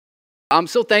I'm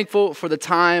so thankful for the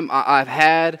time I've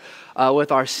had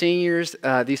with our seniors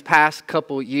these past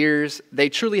couple years. They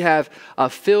truly have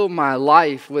filled my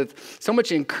life with so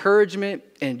much encouragement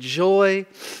and joy.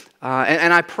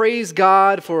 And I praise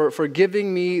God for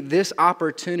giving me this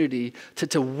opportunity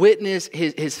to witness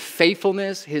His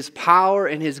faithfulness, His power,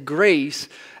 and His grace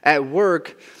at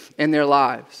work in their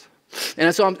lives.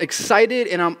 And so I'm excited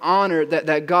and I'm honored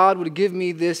that God would give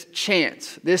me this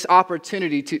chance, this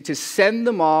opportunity to send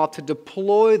them all, to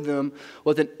deploy them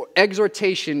with an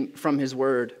exhortation from His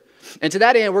Word. And to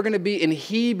that end, we're going to be in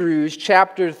Hebrews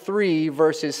chapter 3,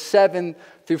 verses 7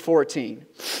 through 14.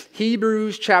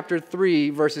 Hebrews chapter 3,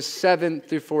 verses 7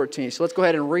 through 14. So let's go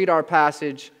ahead and read our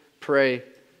passage, pray,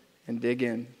 and dig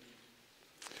in.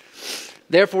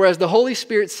 Therefore, as the Holy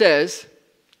Spirit says,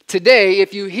 today,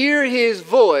 if you hear His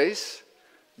voice,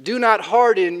 do not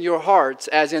harden your hearts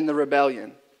as in the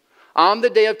rebellion, on the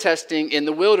day of testing in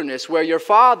the wilderness, where your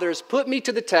fathers put me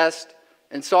to the test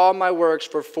and saw my works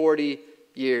for 40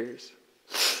 years.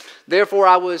 Therefore,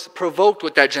 I was provoked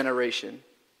with that generation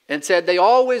and said, they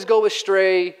always go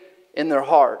astray in their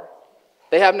heart.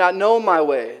 They have not known my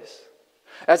ways.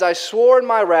 As I swore in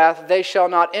my wrath, they shall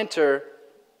not enter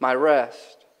my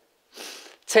rest.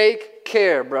 Take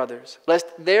care, brothers, lest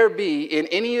there be in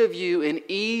any of you an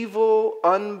evil,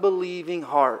 unbelieving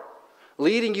heart,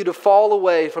 leading you to fall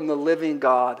away from the living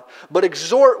God. But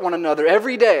exhort one another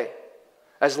every day,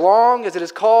 as long as it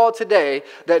is called today,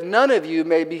 that none of you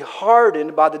may be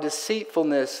hardened by the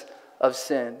deceitfulness of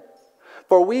sin.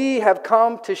 For we have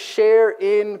come to share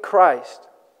in Christ,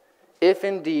 if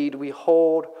indeed we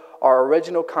hold our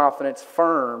original confidence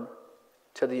firm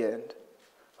to the end.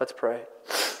 Let's pray.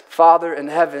 Father in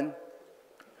heaven,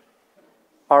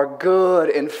 our good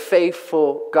and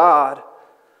faithful God,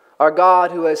 our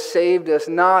God who has saved us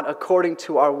not according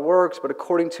to our works, but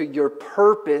according to your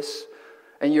purpose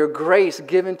and your grace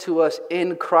given to us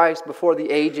in Christ before the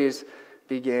ages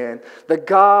began. The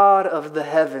God of the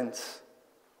heavens,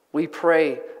 we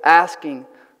pray, asking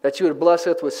that you would bless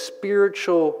us with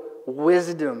spiritual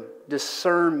wisdom,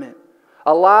 discernment.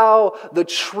 Allow the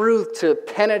truth to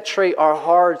penetrate our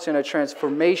hearts in a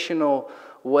transformational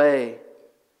way.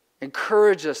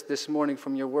 Encourage us this morning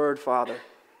from your word, Father.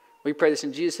 We pray this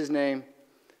in Jesus' name.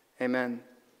 Amen.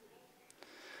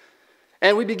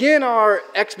 And we begin our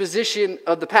exposition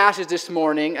of the passage this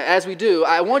morning. As we do,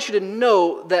 I want you to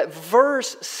know that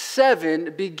verse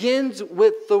 7 begins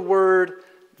with the word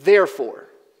therefore.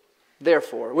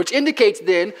 Therefore, which indicates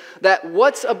then that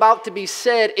what's about to be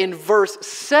said in verse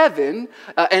 7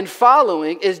 and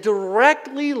following is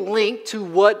directly linked to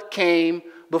what came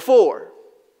before.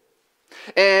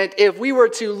 And if we were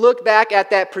to look back at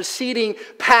that preceding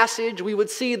passage, we would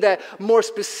see that more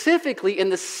specifically in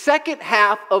the second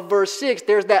half of verse 6,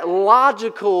 there's that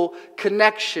logical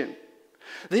connection.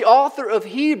 The author of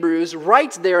Hebrews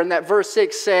writes there in that verse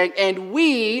 6 saying, and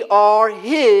we are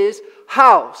His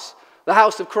house, the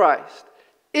house of Christ,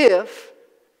 if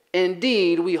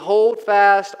indeed we hold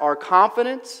fast our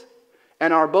confidence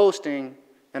and our boasting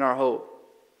and our hope.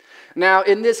 Now,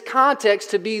 in this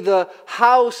context, to be the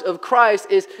house of Christ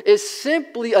is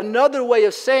simply another way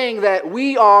of saying that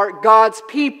we are God's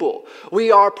people.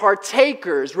 We are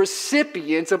partakers,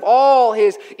 recipients of all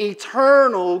His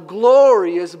eternal,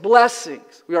 glorious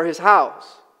blessings. We are His house.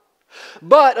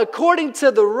 But according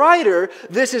to the writer,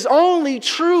 this is only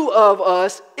true of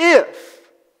us if,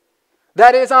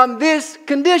 that is, on this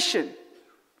condition,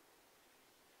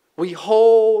 we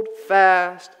hold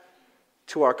fast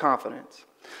to our confidence.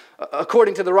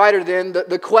 According to the writer, then,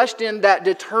 the question that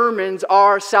determines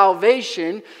our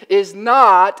salvation is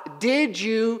not, did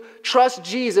you trust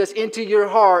Jesus into your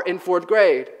heart in 4th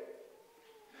grade?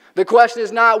 The question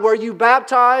is not, were you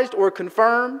baptized or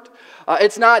confirmed?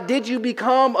 It's not, did you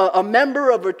become a member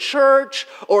of a church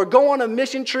or go on a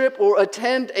mission trip or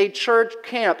attend a church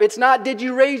camp? It's not, did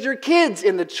you raise your kids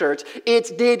in the church?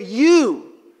 It's,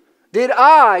 did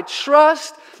I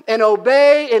trust and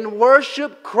obey and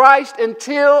worship Christ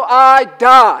until I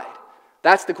died?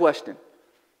 That's the question.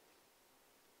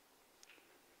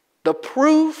 The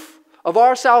proof of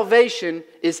our salvation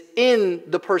is in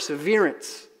the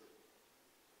perseverance,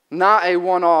 not a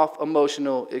one-off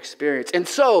emotional experience. And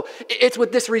so, it's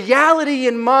with this reality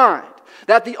in mind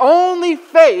that the only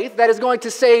faith that is going to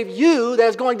save you, that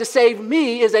is going to save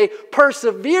me, is a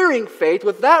persevering faith.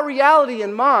 With that reality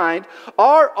in mind,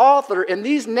 our author in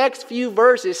these next few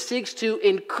verses seeks to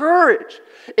encourage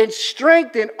and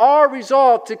strengthen our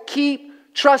resolve to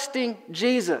keep trusting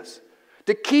Jesus,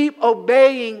 to keep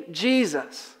obeying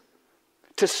Jesus,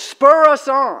 to spur us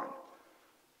on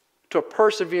to a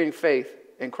persevering faith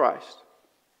in Christ.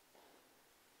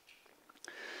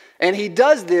 And he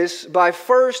does this by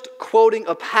first quoting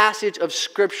a passage of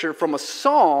Scripture from a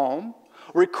psalm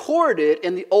recorded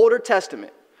in the Older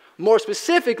Testament. More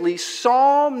specifically,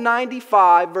 Psalm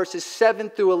 95, verses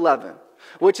 7 through 11,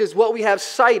 which is what we have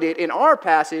cited in our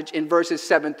passage in verses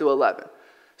 7 through 11.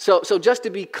 So just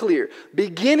to be clear,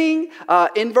 beginning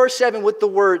in verse 7 with the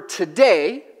word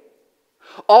today,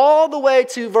 all the way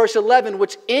to verse 11,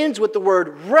 which ends with the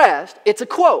word rest, it's a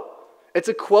quote. It's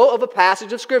a quote of a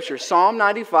passage of Scripture, Psalm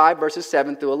 95, verses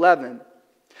 7 through 11.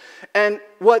 And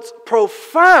what's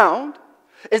profound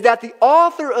is that the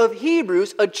author of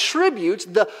Hebrews attributes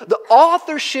the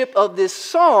authorship of this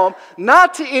psalm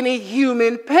not to any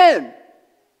human pen,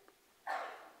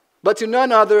 but to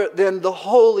none other than the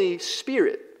Holy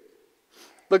Spirit.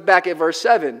 Look back at verse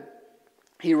 7.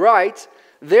 He writes,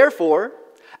 therefore,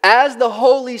 as the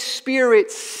Holy Spirit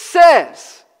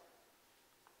says,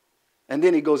 and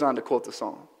then he goes on to quote the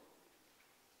psalm.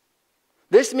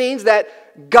 This means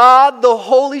that God, the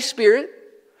Holy Spirit,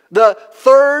 the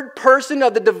third person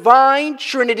of the divine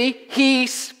Trinity, he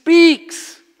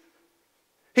speaks.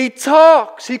 He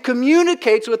talks. He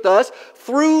communicates with us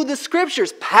through the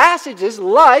Scriptures, passages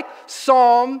like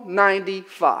Psalm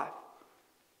 95.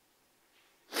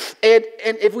 And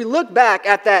if we look back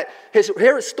at that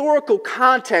historical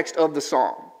context of the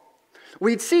psalm,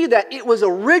 we'd see that it was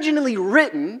originally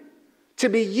written to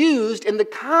be used in the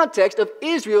context of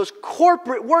Israel's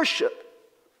corporate worship,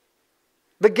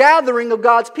 the gathering of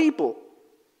God's people.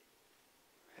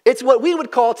 It's what we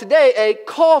would call today a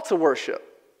call to worship.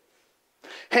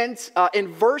 Hence,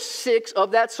 in verse 6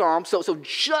 of that psalm, so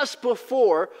just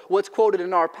before what's quoted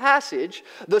in our passage,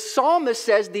 the psalmist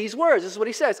says these words. This is what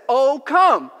he says. Oh,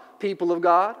 come, people of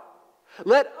God.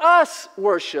 Let us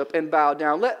worship and bow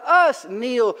down. Let us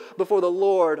kneel before the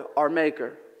Lord our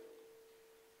Maker.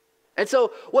 And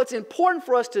so what's important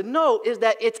for us to know is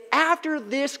that it's after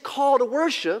this call to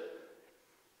worship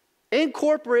in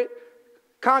corporate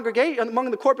congregation,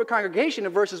 among the corporate congregation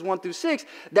in verses 1 through 6,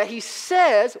 that he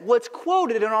says what's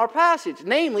quoted in our passage.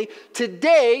 Namely,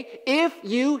 today, if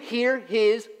you hear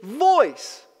his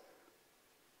voice.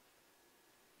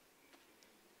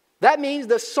 That means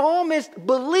the psalmist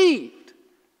believed.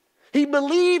 He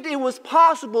believed it was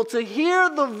possible to hear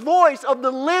the voice of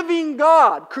the living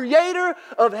God, creator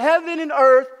of heaven and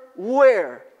earth,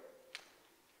 where?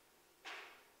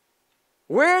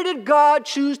 Where did God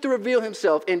choose to reveal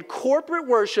himself? In corporate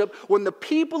worship, when the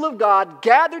people of God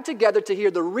gathered together to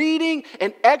hear the reading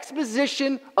and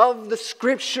exposition of the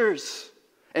Scriptures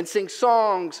and sing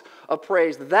songs of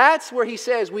praise. That's where he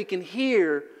says we can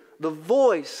hear the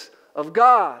voice of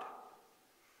God.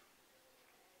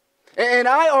 And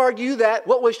I argue that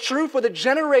what was true for the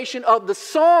generation of the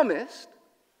psalmist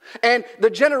and the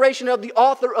generation of the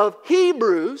author of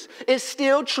Hebrews is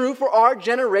still true for our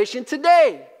generation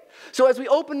today. So as we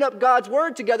open up God's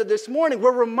Word together this morning,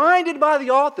 we're reminded by the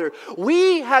author,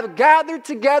 we have gathered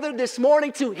together this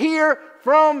morning to hear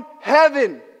from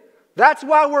heaven. That's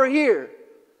why we're here.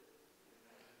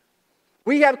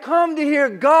 We have come to hear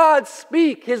God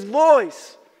speak, his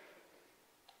voice.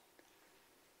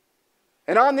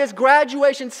 And on this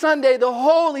graduation Sunday, the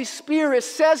Holy Spirit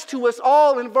says to us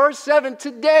all in verse 7,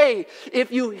 today,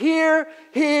 if you hear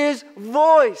his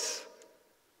voice,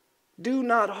 do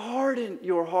not harden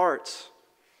your hearts.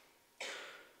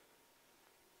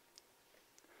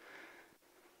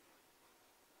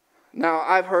 Now,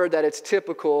 I've heard that it's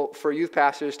typical for youth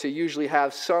pastors to usually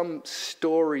have some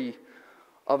story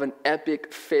of an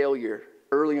epic failure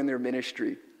early in their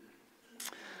ministry.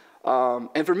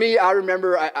 And for me, I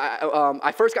remember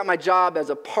I first got my job as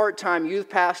a part-time youth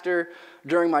pastor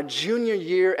during my junior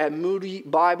year at Moody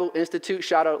Bible Institute.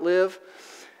 Shout out Liv.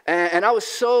 And I was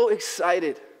so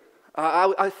excited.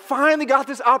 I finally got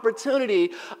this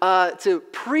opportunity to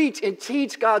preach and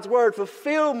teach God's Word,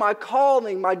 fulfill my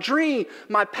calling, my dream,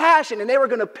 my passion, and they were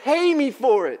going to pay me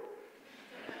for it.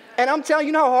 And I'm telling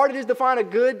you, how hard it is to find a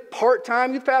good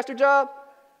part-time youth pastor job?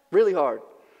 Really hard.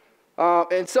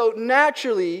 And so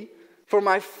naturally, for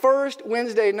my first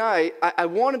Wednesday night, I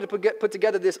wanted to put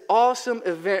together this awesome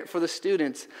event for the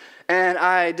students. And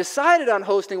I decided on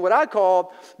hosting what I called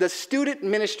the Student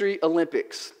Ministry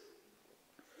Olympics.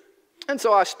 And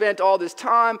so I spent all this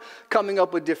time coming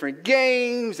up with different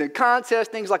games and contests,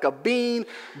 things like a bean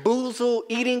boozle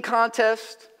eating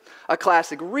contest, a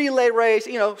classic relay race,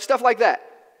 stuff like that.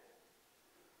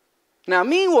 Now,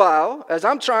 meanwhile, as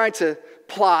I'm trying to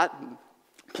plot and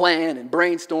plan and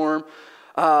brainstorm,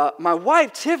 my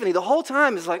wife Tiffany the whole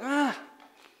time is like, I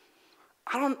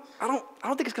don't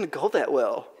think it's going to go that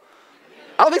well.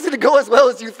 I don't think it's going to go as well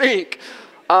as you think.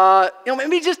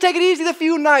 Maybe just take it easy the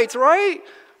few nights, right?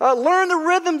 Learn the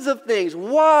rhythms of things,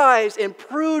 wise and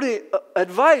prudent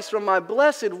advice from my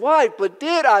blessed wife. But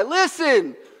did I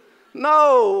listen?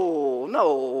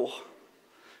 No.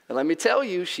 And let me tell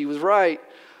you, she was right.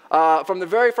 From the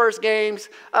very first games,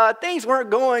 things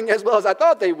weren't going as well as I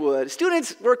thought they would.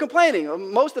 Students were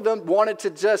complaining. Most of them wanted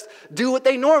to just do what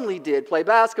they normally did, play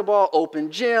basketball,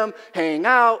 open gym, hang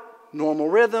out, normal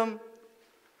rhythm.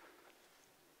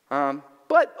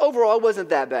 But overall, it wasn't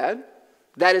that bad.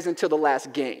 That is until the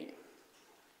last game.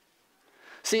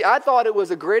 See, I thought it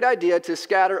was a great idea to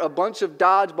scatter a bunch of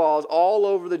dodgeballs all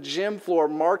over the gym floor,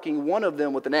 marking one of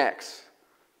them with an X.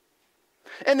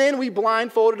 And then we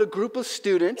blindfolded a group of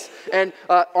students and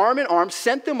arm in arm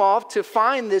sent them off to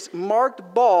find this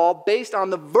marked ball based on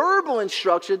the verbal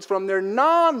instructions from their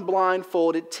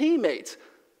non-blindfolded teammates.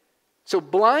 So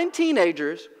blind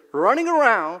teenagers running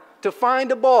around to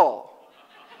find a ball.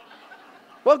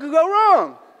 What could go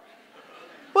wrong?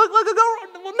 What could go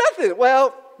wrong? Well, nothing.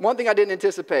 Well, one thing I didn't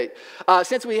anticipate.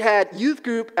 Since we had youth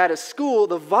group at a school,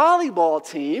 the volleyball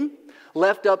team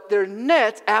left up their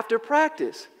nets after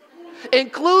practice,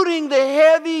 including the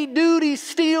heavy-duty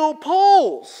steel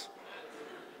poles.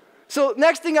 So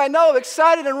next thing I know,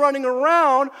 excited and running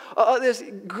around, this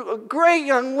great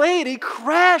young lady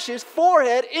crashes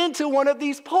forehead into one of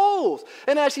these poles.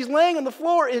 And as she's laying on the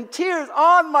floor in tears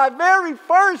on my very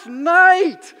first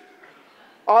night,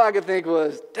 all I could think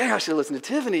was, dang, I should listen to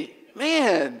Tiffany.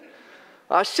 Man,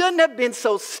 I shouldn't have been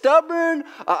so stubborn.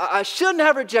 I shouldn't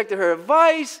have rejected her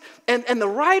advice. And the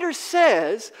writer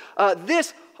says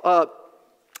this, and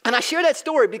I share that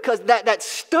story because that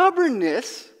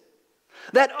stubbornness,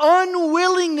 that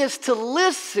unwillingness to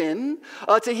listen,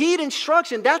 to heed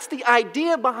instruction, that's the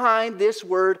idea behind this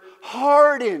word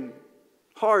harden.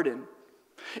 Harden.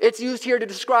 It's used here to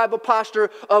describe a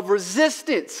posture of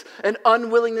resistance, an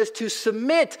unwillingness to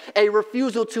submit, a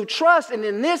refusal to trust, and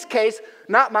in this case,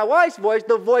 not my wife's voice,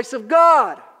 the voice of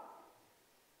God.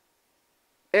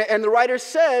 And the writer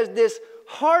says this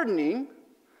hardening,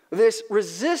 this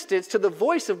resistance to the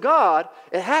voice of God,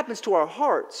 it happens to our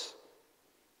hearts,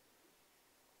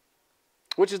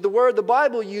 which is the word the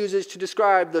Bible uses to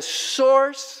describe the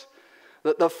source,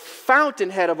 the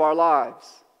fountainhead of our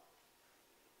lives.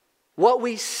 What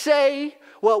we say,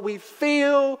 what we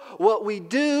feel, what we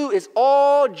do is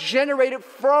all generated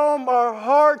from our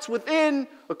hearts within,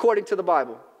 according to the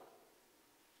Bible.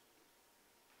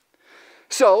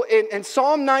 So in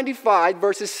Psalm 95,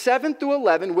 verses 7 through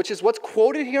 11, which is what's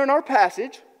quoted here in our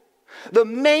passage, the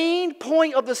main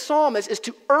point of the psalmist is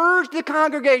to urge the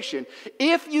congregation,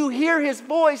 if you hear his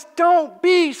voice, don't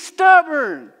be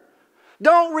stubborn.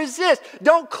 Don't resist.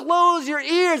 Don't close your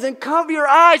ears and cover your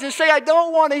eyes and say, I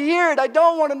don't want to hear it. I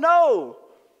don't want to know.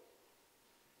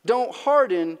 Don't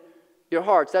harden your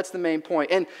hearts. That's the main point.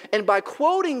 And by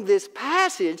quoting this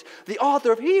passage, the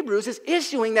author of Hebrews is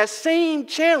issuing that same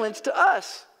challenge to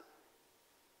us.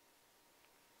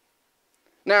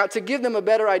 Now, to give them a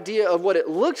better idea of what it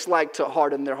looks like to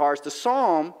harden their hearts, the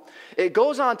psalm, it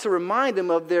goes on to remind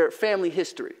them of their family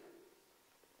history.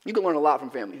 You can learn a lot from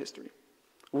family history,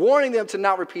 warning them to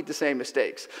not repeat the same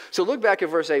mistakes. So look back at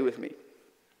verse 8 with me.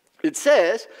 It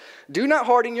says, do not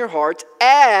harden your hearts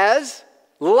as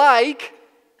like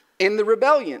in the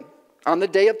rebellion on the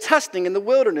day of testing in the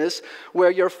wilderness where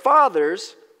your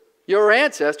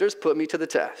ancestors put me to the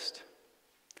test.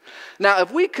 Now,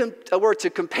 if we were to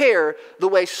compare the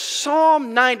way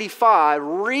Psalm 95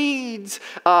 reads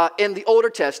in the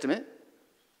Older Testament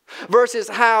versus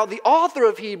how the author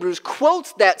of Hebrews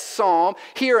quotes that psalm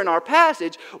here in our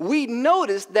passage, we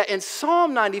notice that in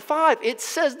Psalm 95, it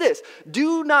says this,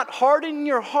 do not harden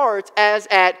your hearts as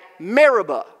at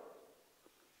Meribah,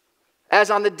 as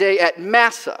on the day at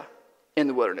Massah in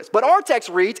the wilderness. But our text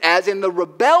reads as in the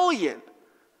rebellion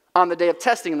on the day of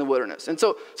testing in the wilderness. And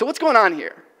so what's going on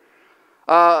here?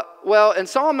 Well, in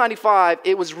Psalm 95,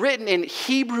 it was written in the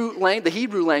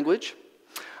Hebrew language,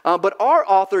 but our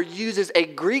author uses a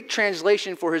Greek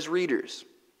translation for his readers.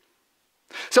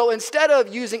 So instead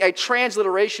of using a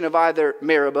transliteration of either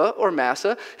Meribah or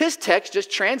Massah, his text just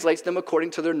translates them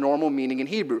according to their normal meaning in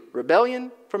Hebrew.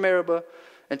 Rebellion for Meribah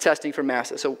and testing for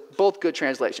Massah. So both good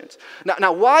translations.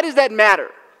 Now, why does that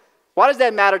matter? Why does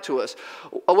that matter to us?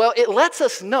 Well, it lets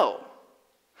us know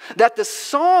that the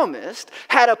psalmist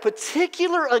had a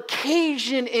particular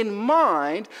occasion in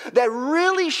mind that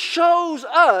really shows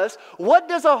us what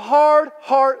does a hard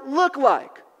heart look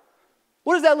like.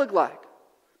 What does that look like?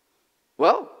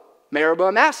 Well, Meribah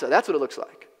and Massah, that's what it looks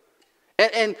like.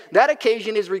 And that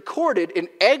occasion is recorded in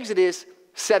Exodus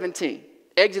 17.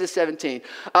 Exodus 17.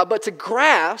 But to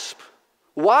grasp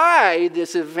why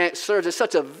this event serves as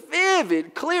such a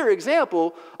vivid, clear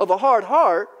example of a hard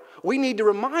heart, we need to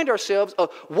remind ourselves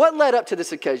of what led up to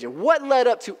this occasion, what led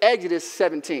up to Exodus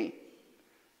 17.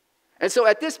 And so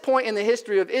at this point in the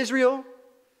history of Israel,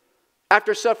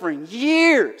 after suffering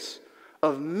years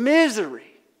of misery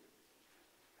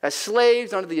as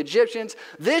slaves under the Egyptians,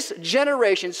 this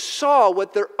generation saw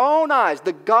with their own eyes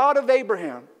the God of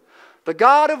Abraham, the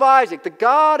God of Isaac, the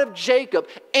God of Jacob,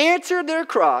 answer their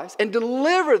cries and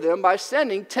deliver them by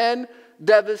sending 10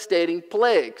 devastating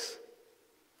plagues.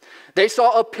 They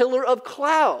saw a pillar of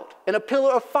cloud and a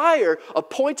pillar of fire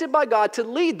appointed by God to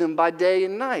lead them by day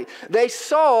and night. They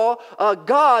saw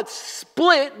God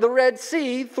split the Red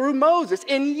Sea through Moses.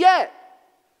 And yet,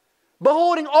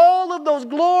 beholding all of those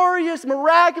glorious,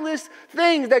 miraculous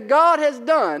things that God has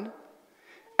done,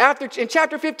 in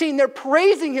chapter 15, they're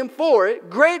praising him for it.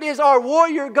 Great is our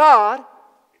warrior God.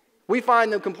 We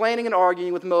find them complaining and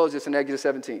arguing with Moses in Exodus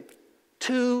 17.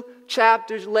 2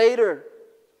 chapters later.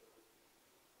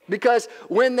 Because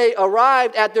when they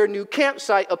arrived at their new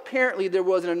campsite, apparently there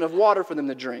wasn't enough water for them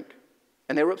to drink.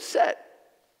 And they were upset,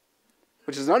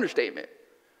 which is an understatement.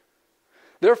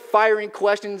 They're firing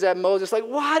questions at Moses like,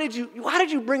 why did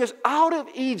you bring us out of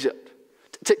Egypt?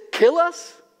 To kill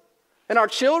us and our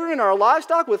children and our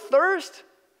livestock with thirst?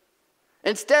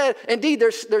 Indeed,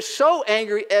 they're so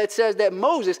angry, it says that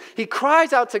Moses, he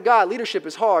cries out to God. Leadership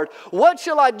is hard. What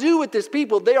shall I do with this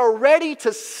people? They are ready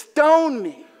to stone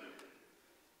me.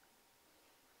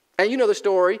 And you know the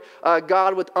story.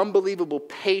 God, with unbelievable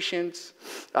patience,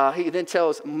 he then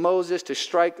tells Moses to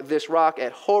strike this rock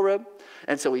at Horeb.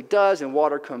 And so he does, and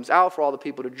water comes out for all the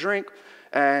people to drink.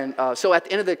 And so at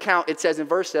the end of the account, it says in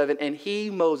verse 7, and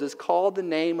he, Moses, called the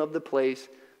name of the place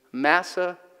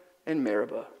Massah and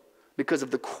Meribah, because of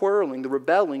the quarreling, the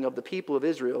rebelling of the people of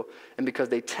Israel, and because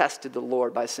they tested the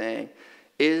Lord by saying,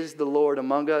 is the Lord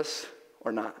among us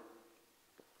or not?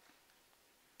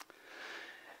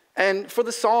 And for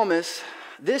the psalmist,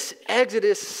 this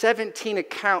Exodus 17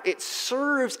 account, it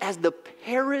serves as the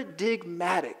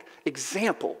paradigmatic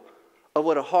example of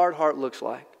what a hard heart looks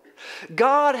like.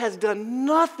 God has done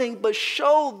nothing but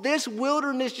show this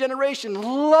wilderness generation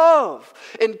love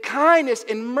and kindness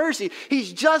and mercy.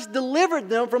 He's just delivered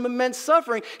them from immense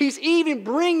suffering. He's even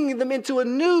bringing them into a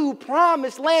new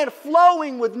promised land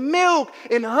flowing with milk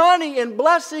and honey and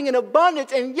blessing and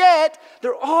abundance. And yet,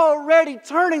 they're already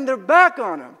turning their back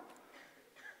on him.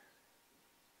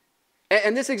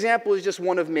 And this example is just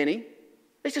one of many.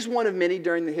 It's just one of many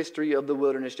during the history of the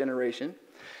wilderness generation.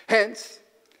 Hence,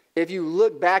 if you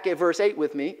look back at verse 8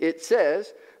 with me, it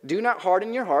says, do not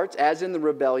harden your hearts as in the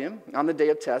rebellion on the day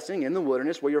of testing in the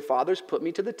wilderness where your fathers put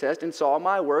me to the test and saw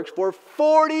my works for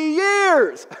 40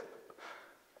 years.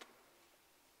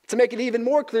 To make it even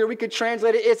more clear, we could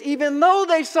translate it as even though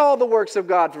they saw the works of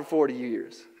God for 40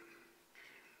 years.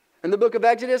 In the book of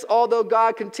Exodus, although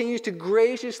God continues to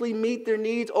graciously meet their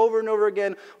needs over and over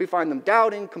again, we find them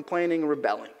doubting, complaining, and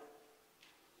rebelling.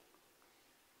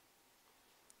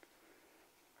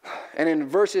 And in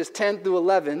verses 10 through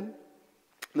 11,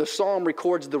 the psalm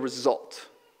records the result.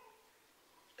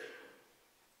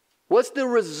 What's the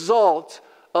result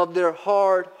of their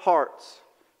hard hearts?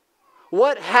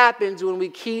 What happens when we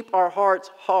keep our hearts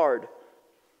hard?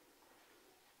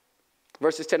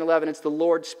 Verses 10 and 11, it's the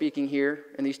Lord speaking here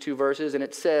in these two verses, and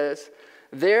it says,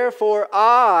 therefore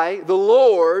I, the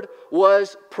Lord,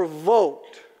 was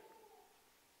provoked.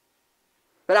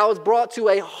 That I was brought to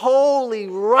a holy,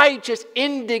 righteous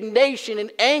indignation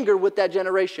and anger with that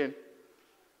generation.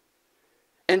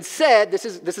 And said, this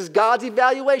is God's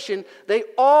evaluation, they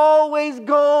always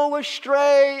go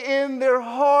astray in their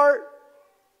heart.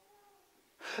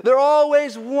 They're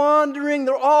always wandering.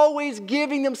 They're always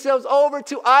giving themselves over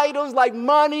to idols like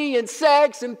money and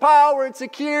sex and power and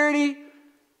security.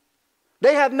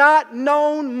 They have not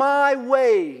known my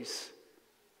ways.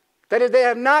 That is, they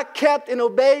have not kept and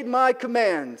obeyed my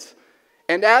commands.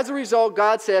 And as a result,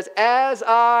 God says, as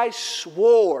I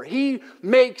swore, he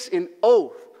makes an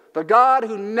oath. The God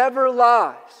who never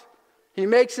lies. He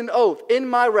makes an oath. In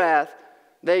my wrath,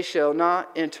 they shall not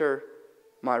enter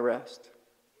my rest.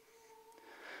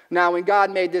 Now, when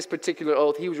God made this particular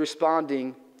oath, he was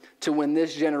responding to when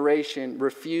this generation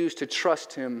refused to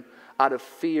trust him out of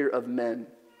fear of men.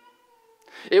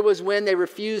 It was when they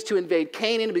refused to invade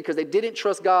Canaan because they didn't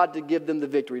trust God to give them the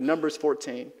victory. Numbers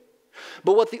 14.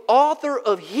 But what the author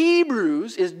of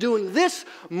Hebrews is doing this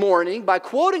morning by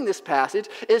quoting this passage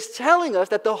is telling us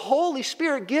that the Holy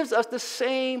Spirit gives us the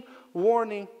same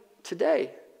warning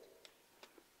today.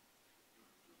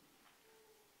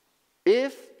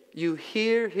 If you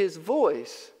hear his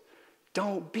voice,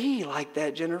 don't be like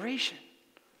that generation.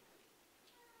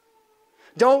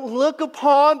 Don't look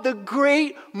upon the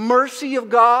great mercy of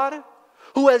God,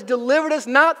 who has delivered us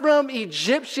not from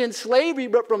Egyptian slavery,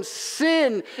 but from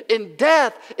sin and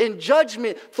death and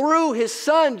judgment through his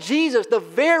Son, Jesus, the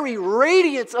very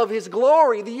radiance of his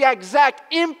glory, the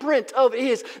exact imprint of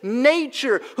his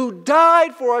nature, who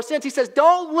died for our sins. He says,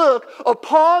 don't look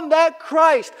upon that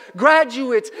Christ,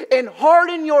 graduates, and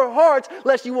harden your hearts,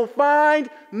 lest you will find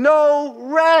no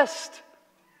rest.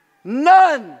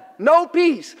 None. No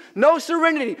peace. No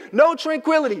serenity. No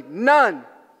tranquility. None.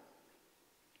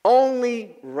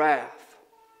 Only wrath.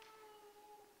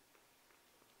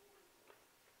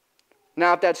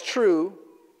 Now, if that's true,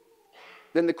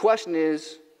 then the question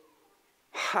is,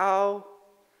 how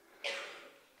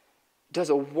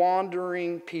does a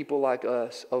wandering people like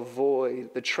us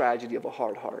avoid the tragedy of a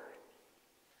hard heart?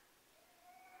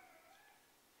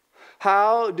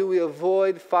 How do we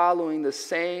avoid following the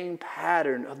same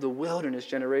pattern of the wilderness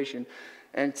generation?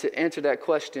 And to answer that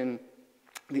question,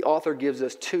 the author gives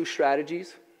us two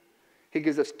strategies. He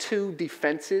gives us two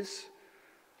defenses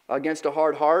against a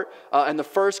hard heart. And the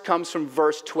first comes from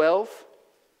verse 12.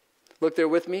 Look there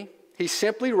with me. He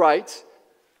simply writes,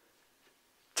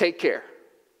 take care.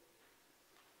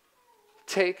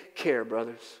 Take care,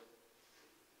 brothers.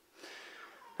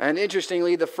 And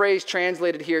interestingly, the phrase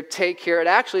translated here, take care, it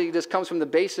actually just comes from the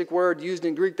basic word used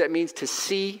in Greek that means to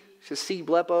see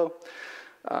blepo.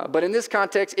 But in this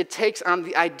context, it takes on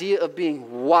the idea of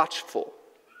being watchful,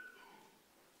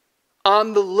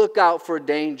 on the lookout for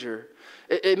danger.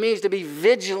 It means to be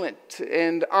vigilant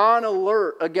and on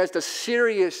alert against a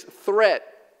serious threat.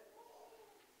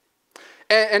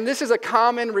 And this is a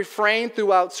common refrain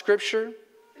throughout Scripture.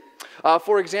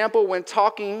 For example, when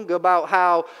talking about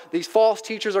how these false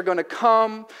teachers are going to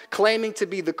come claiming to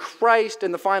be the Christ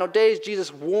in the final days,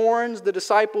 Jesus warns the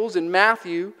disciples in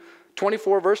Matthew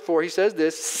 24, verse 4. He says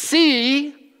this,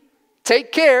 see,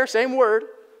 take care, same word,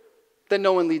 that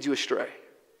no one leads you astray.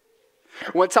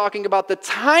 When talking about the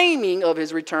timing of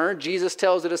his return, Jesus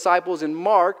tells the disciples in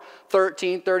Mark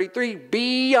 13:33,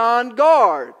 be on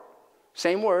guard.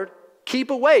 Same word.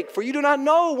 Keep awake, for you do not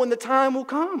know when the time will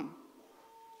come.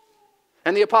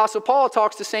 And the Apostle Paul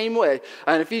talks the same way.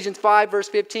 In Ephesians 5, verse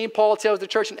 15, Paul tells the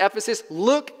church in Ephesus,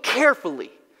 look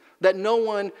carefully that no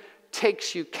one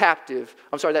takes you captive.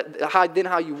 Then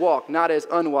how you walk, not as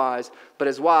unwise, but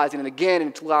as wise. And then again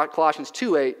in Colossians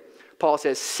 2:8, Paul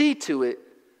says, see to it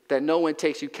that no one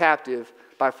takes you captive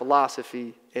by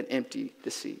philosophy and empty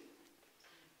deceit.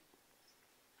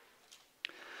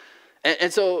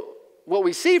 And so what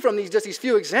we see from these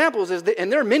few examples is that, and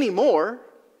there are many more,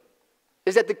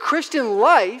 is that the Christian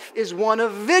life is one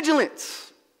of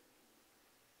vigilance.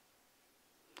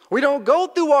 We don't go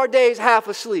through our days half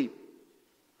asleep.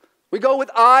 We go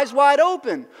with eyes wide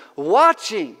open,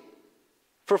 watching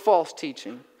for false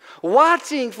teaching,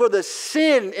 watching for the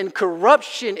sin and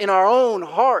corruption in our own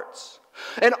hearts,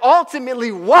 and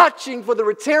ultimately watching for the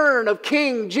return of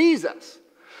King Jesus.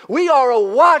 We are a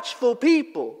watchful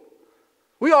people.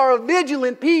 We are a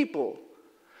vigilant people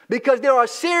because there are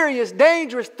serious,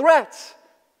 dangerous threats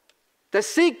that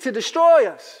seek to destroy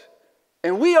us,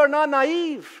 and we are not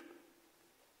naive.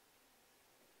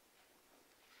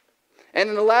 And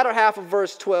in the latter half of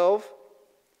verse 12,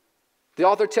 the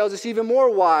author tells us even more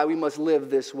why we must live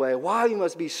this way, why we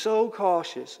must be so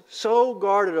cautious, so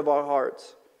guarded of our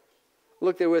hearts.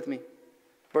 Look there with me.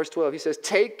 Verse 12, he says,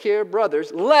 take care,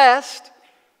 brothers, lest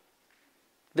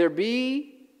there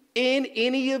be in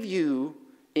any of you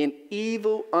an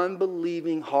evil,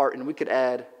 unbelieving heart. And we could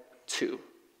add two.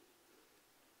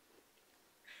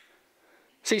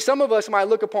 See, some of us might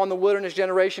look upon the wilderness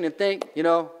generation and think,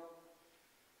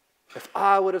 if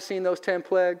I would have seen those 10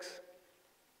 plagues,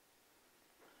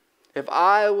 if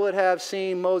I would have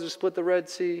seen Moses split the Red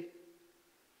Sea,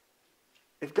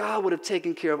 if God would have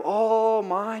taken care of all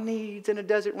my needs in a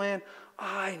desert land,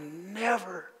 I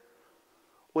never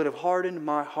would have hardened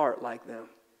my heart like them.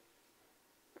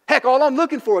 Heck, all I'm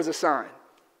looking for is a sign.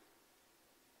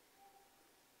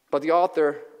 But the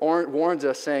author warns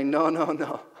us saying,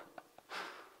 no.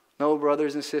 No,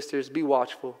 brothers and sisters, be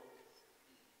watchful.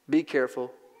 Be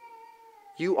careful.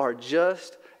 You are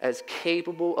just as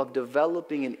capable of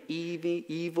developing an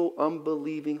evil,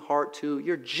 unbelieving heart too.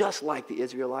 You're just like the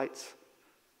Israelites.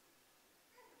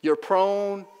 You're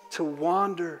prone to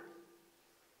wander.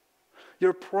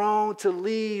 You're prone to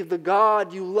leave the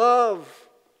God you love.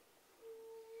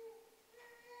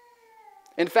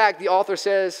 In fact, the author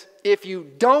says, if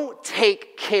you don't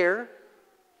take care,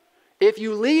 if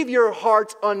you leave your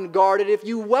hearts unguarded, if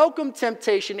you welcome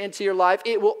temptation into your life,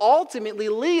 it will ultimately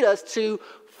lead us to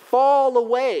fall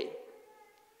away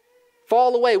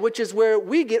Fall away, which is where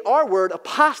we get our word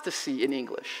apostasy in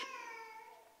English.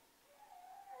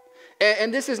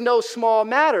 And this is no small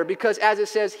matter because as it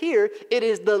says here, it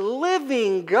is the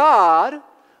living God,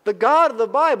 the God of the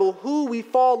Bible, who we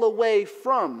fall away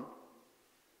from.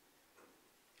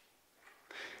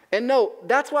 And no,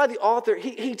 that's why the author,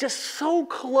 he just so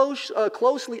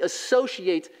closely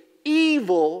associates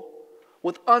evil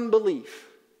with unbelief.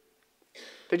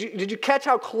 Did you catch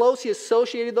how close he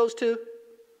associated those two?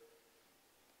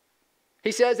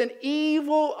 He says an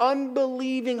evil,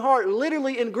 unbelieving heart.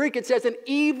 Literally in Greek it says an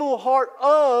evil heart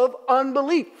of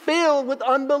unbelief, filled with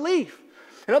unbelief.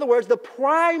 In other words, the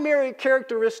primary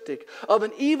characteristic of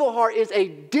an evil heart is a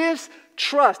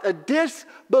distrust, a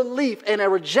disbelief, and a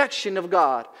rejection of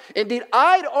God. Indeed,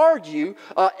 I'd argue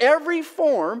every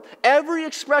form, every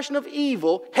expression of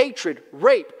evil, hatred,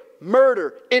 rape,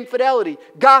 murder, infidelity,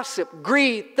 gossip,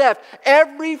 greed, theft,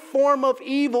 every form of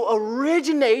evil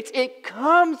originates, it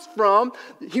comes from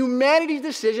humanity's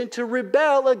decision to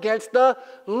rebel against the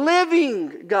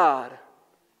living God.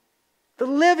 The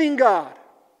living God.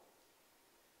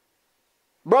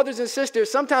 Brothers and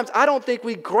sisters, sometimes I don't think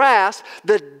we grasp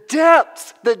the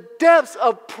depths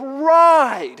of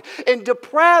pride and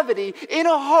depravity in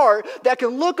a heart that can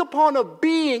look upon a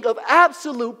being of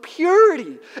absolute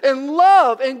purity and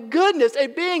love and goodness, a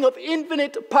being of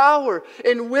infinite power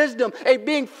and wisdom, a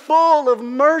being full of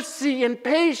mercy and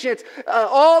patience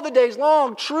all the days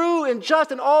long, true and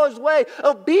just in all his way,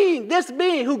 this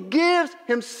being who gives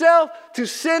himself to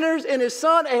sinners in his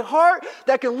Son, a heart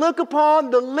that can look upon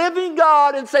the living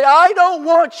God and say, I don't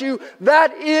want you.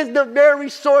 That is the very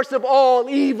source of all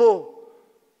evil.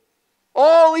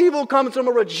 All evil comes from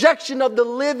a rejection of the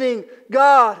living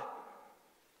God.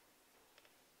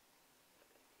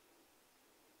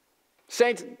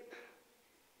 Saints,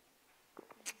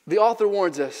 the author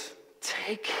warns us,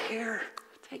 take care,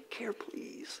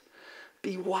 please.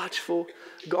 Be watchful,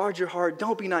 guard your heart,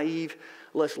 don't be naive,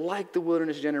 lest like the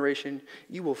wilderness generation,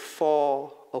 you will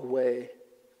fall away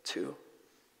too.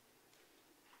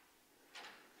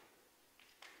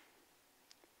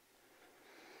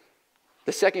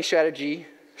 The second strategy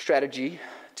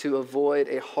to avoid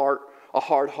a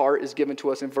hard heart is given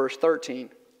to us in verse 13.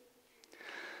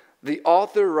 The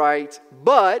author writes,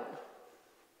 but,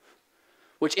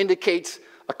 which indicates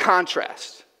a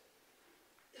contrast.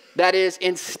 That is,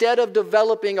 instead of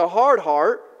developing a hard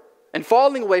heart and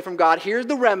falling away from God, here's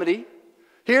the remedy,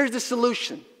 here's the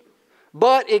solution.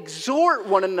 But exhort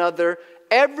one another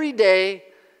every day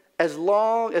as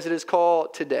long as it is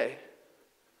called today.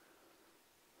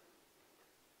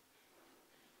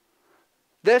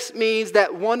 This means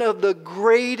that one of the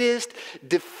greatest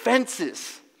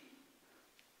defenses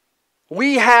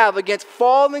we have against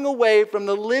falling away from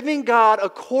the living God,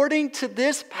 according to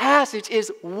this passage,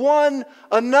 is one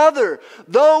another.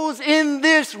 Those in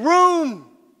this room.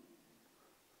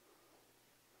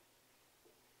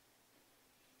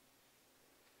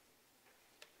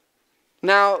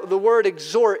 Now, the word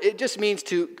exhort, it just means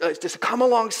to just come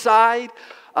alongside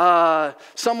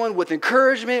someone with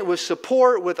encouragement, with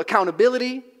support, with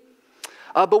accountability.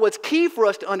 But what's key for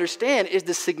us to understand is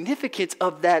the significance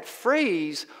of that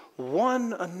phrase,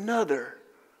 one another.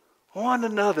 One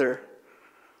another.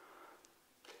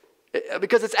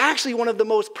 Because it's actually one of the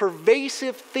most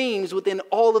pervasive themes within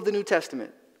all of the New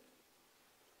Testament.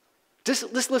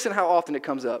 Just listen how often it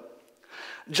comes up.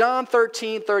 John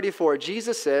 13:34,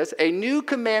 Jesus says, a new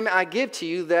commandment I give to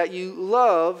you, that you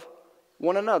love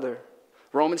one another.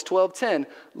 Romans 12:10,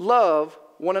 love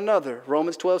one another.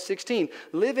 Romans 12:16,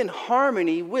 live in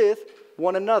harmony with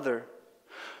one another.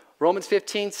 Romans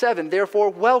 15:7,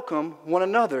 therefore welcome one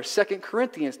another. 2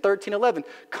 Corinthians 13:11,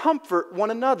 comfort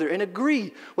one another and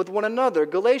agree with one another.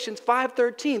 Galatians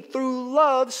 5:13, through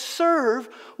love serve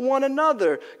one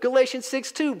another. Galatians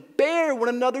 6:2, bear one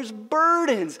another's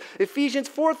burdens. Ephesians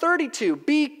 4:32,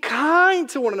 be kind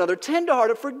to one another,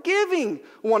 tenderhearted, forgiving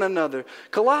one another.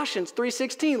 Colossians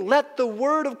 3:16, let the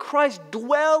word of Christ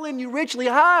dwell in you richly.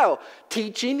 How?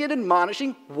 Teaching and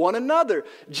admonishing one another.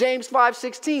 James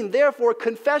 5:16, therefore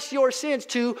confess your sins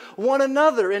to one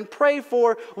another and pray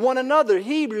for one another.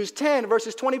 Hebrews 10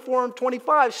 verses 24 and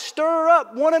 25, stir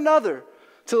up one another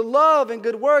to love and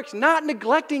good works, not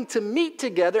neglecting to meet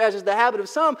together as is the habit of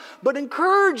some, but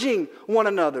encouraging one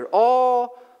another,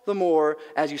 all the more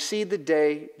as you see the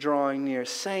day drawing near.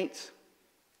 Saints,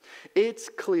 it's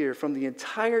clear from the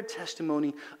entire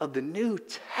testimony of the New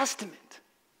Testament,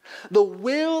 the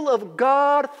will of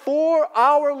God for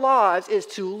our lives is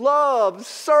to love,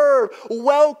 serve,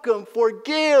 welcome,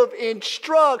 forgive,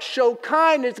 instruct, show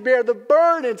kindness, bear the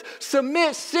burdens,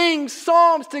 submit, sing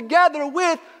psalms together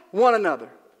with one another.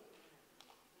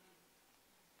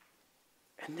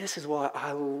 And this is why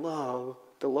I love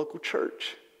the local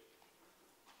church.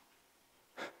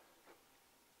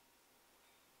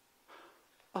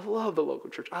 I love the local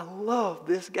church. I love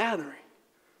this gathering.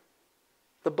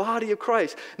 The body of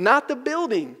Christ. Not the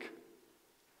building,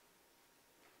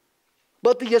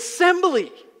 but the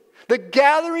assembly. The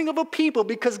gathering of a people,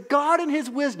 because God in his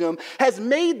wisdom has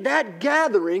made that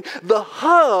gathering the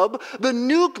hub, the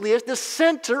nucleus, the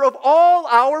center of all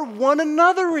our one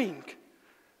anothering.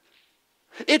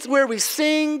 It's where we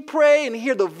sing, pray, and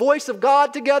hear the voice of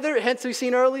God together, hence we've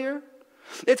seen earlier.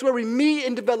 It's where we meet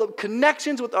and develop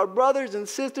connections with our brothers and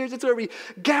sisters. It's where we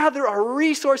gather our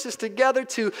resources together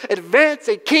to advance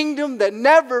a kingdom that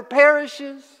never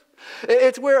perishes.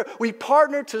 It's where we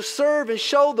partner to serve and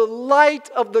show the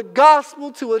light of the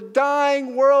gospel to a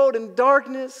dying world in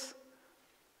darkness.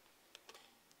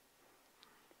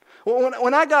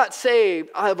 When I got saved,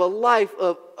 I have a life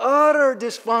of utter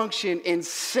dysfunction and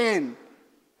sin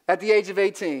at the age of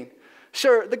 18.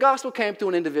 Sure, the gospel came to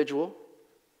an individual.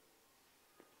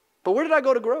 But where did I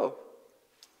go to grow?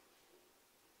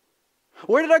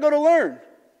 Where did I go to learn?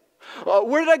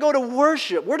 Where did I go to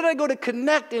worship? Where did I go to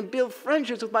connect and build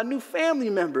friendships with my new family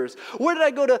members? Where did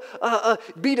I go to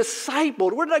be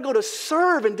discipled? Where did I go to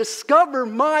serve and discover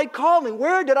my calling?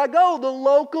 Where did I go? The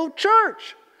local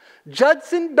church.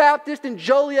 Judson Baptist in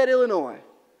Joliet, Illinois.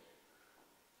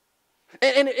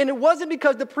 And it wasn't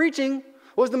because the preaching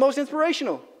was the most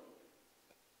inspirational.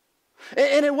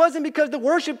 And it wasn't because the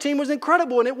worship team was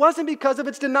incredible. And it wasn't because of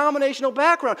its denominational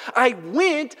background. I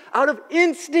went out of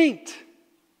instinct.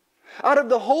 Out of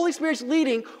the Holy Spirit's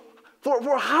leading,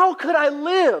 for how could I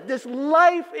live this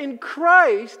life in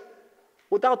Christ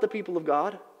without the people of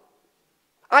God?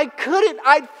 I couldn't.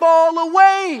 I'd fall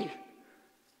away.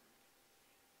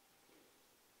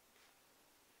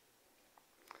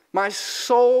 My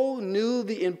soul knew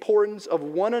the importance of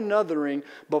one anothering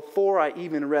before I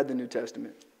even read the New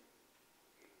Testament.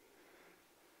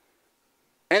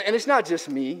 And it's not just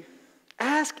me.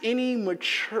 Ask any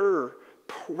mature,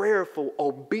 prayerful,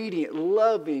 obedient,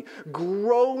 loving,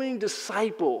 growing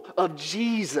disciple of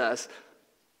Jesus.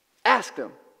 Ask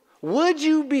them, would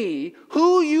you be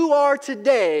who you are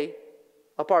today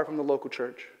apart from the local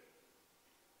church?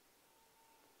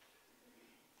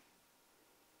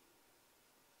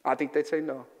 I think they'd say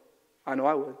no. I know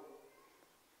I would.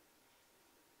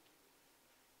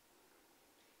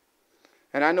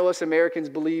 And I know us Americans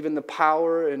believe in the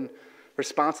power and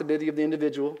responsibility of the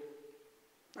individual.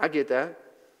 I get that.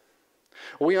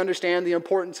 We understand the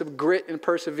importance of grit and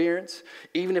perseverance,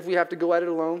 even if we have to go at it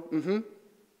alone.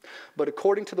 But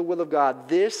according to the will of God,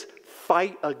 this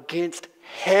fight against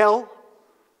hell,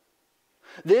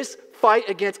 this fight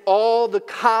against all the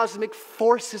cosmic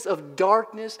forces of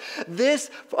darkness, this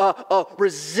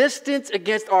resistance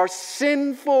against our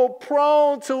sinful,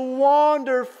 prone to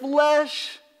wander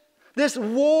flesh, this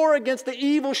war against the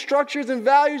evil structures and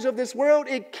values of this world,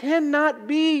 it cannot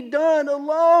be done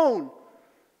alone.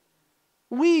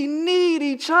 We need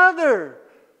each other.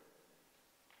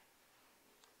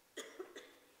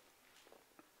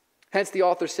 Hence the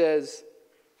author says,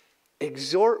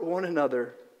 exhort one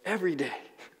another every day,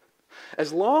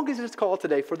 as long as it's called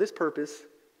today for this purpose,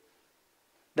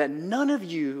 that none of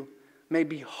you may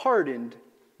be hardened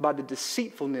by the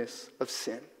deceitfulness of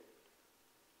sin.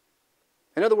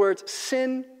 In other words,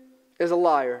 sin is a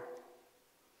liar,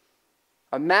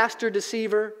 a master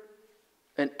deceiver,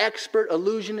 an expert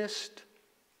illusionist.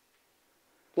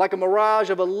 Like a mirage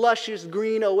of a luscious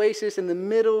green oasis in the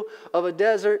middle of a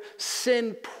desert,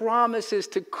 sin promises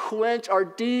to quench our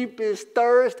deepest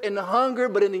thirst and hunger,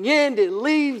 but in the end it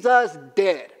leaves us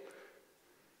dead.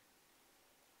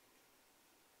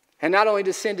 And not only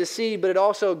does sin deceive, but it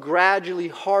also gradually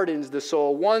hardens the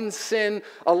soul. One sin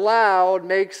allowed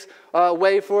makes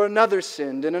way for another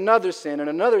sin, and another sin, and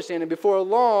another sin. And before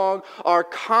long, our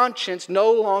conscience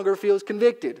no longer feels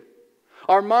convicted.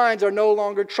 Our minds are no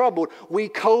longer troubled. We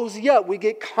cozy up. We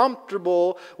get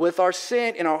comfortable with our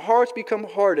sin, and our hearts become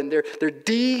hardened. They're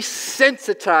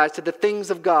desensitized to the things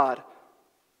of God.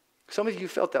 Some of you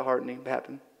felt that hardening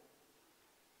happen.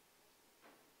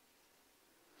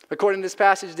 According to this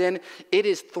passage, then, it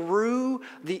is through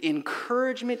the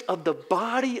encouragement of the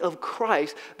body of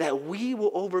Christ that we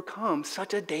will overcome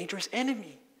such a dangerous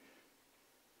enemy.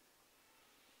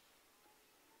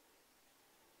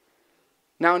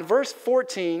 Now, in verse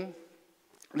 14,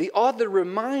 the author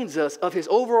reminds us of his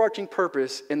overarching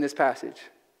purpose in this passage.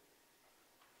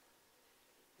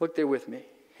 Look there with me.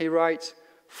 He writes,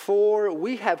 "For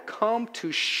we have come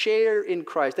to share in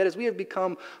Christ." That is, we have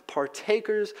become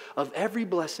partakers of every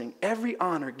blessing, every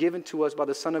honor given to us by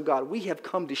the Son of God. We have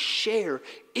come to share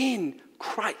in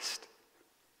Christ.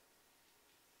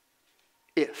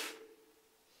 If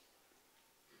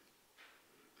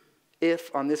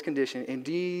on this condition,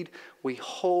 indeed, we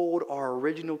hold our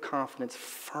original confidence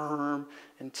firm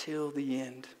until the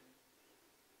end.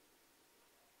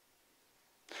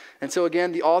 And so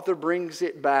again, the author brings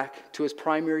it back to his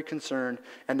primary concern,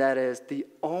 and that is the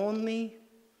only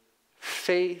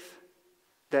faith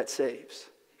that saves.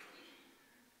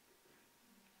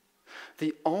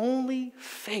 The only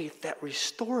faith that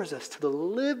restores us to the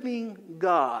living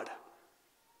God.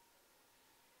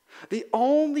 The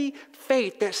only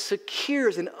faith that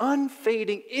secures an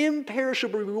unfading,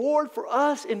 imperishable reward for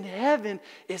us in heaven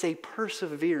is a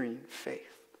persevering faith.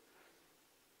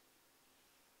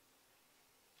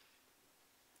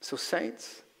 So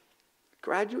saints,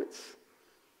 graduates,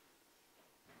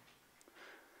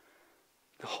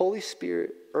 the Holy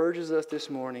Spirit urges us this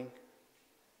morning,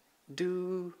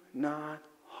 do not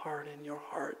harden your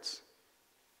hearts.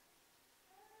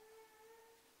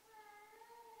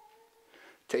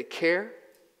 Take care.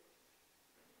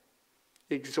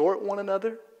 Exhort one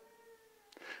another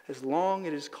as long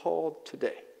as it is called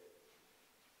today.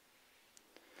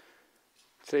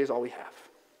 Today is all we have.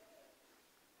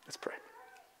 Let's pray.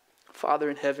 Father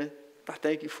in heaven, I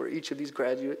thank you for each of these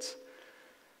graduates.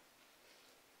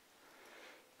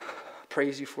 I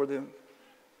praise you for them.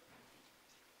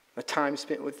 The time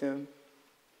spent with them.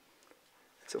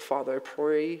 So Father, I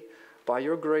pray by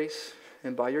your grace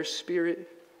and by your Spirit,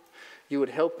 you would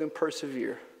help them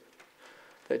persevere,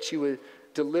 that you would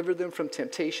deliver them from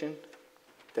temptation,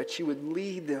 that you would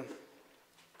lead them,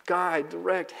 guide,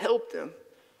 direct, help them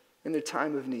in their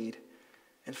time of need.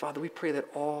 And Father, we pray that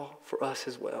all for us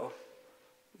as well.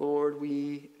 Lord,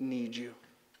 we need you.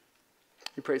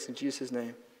 We pray this in Jesus'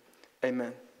 name.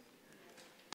 Amen.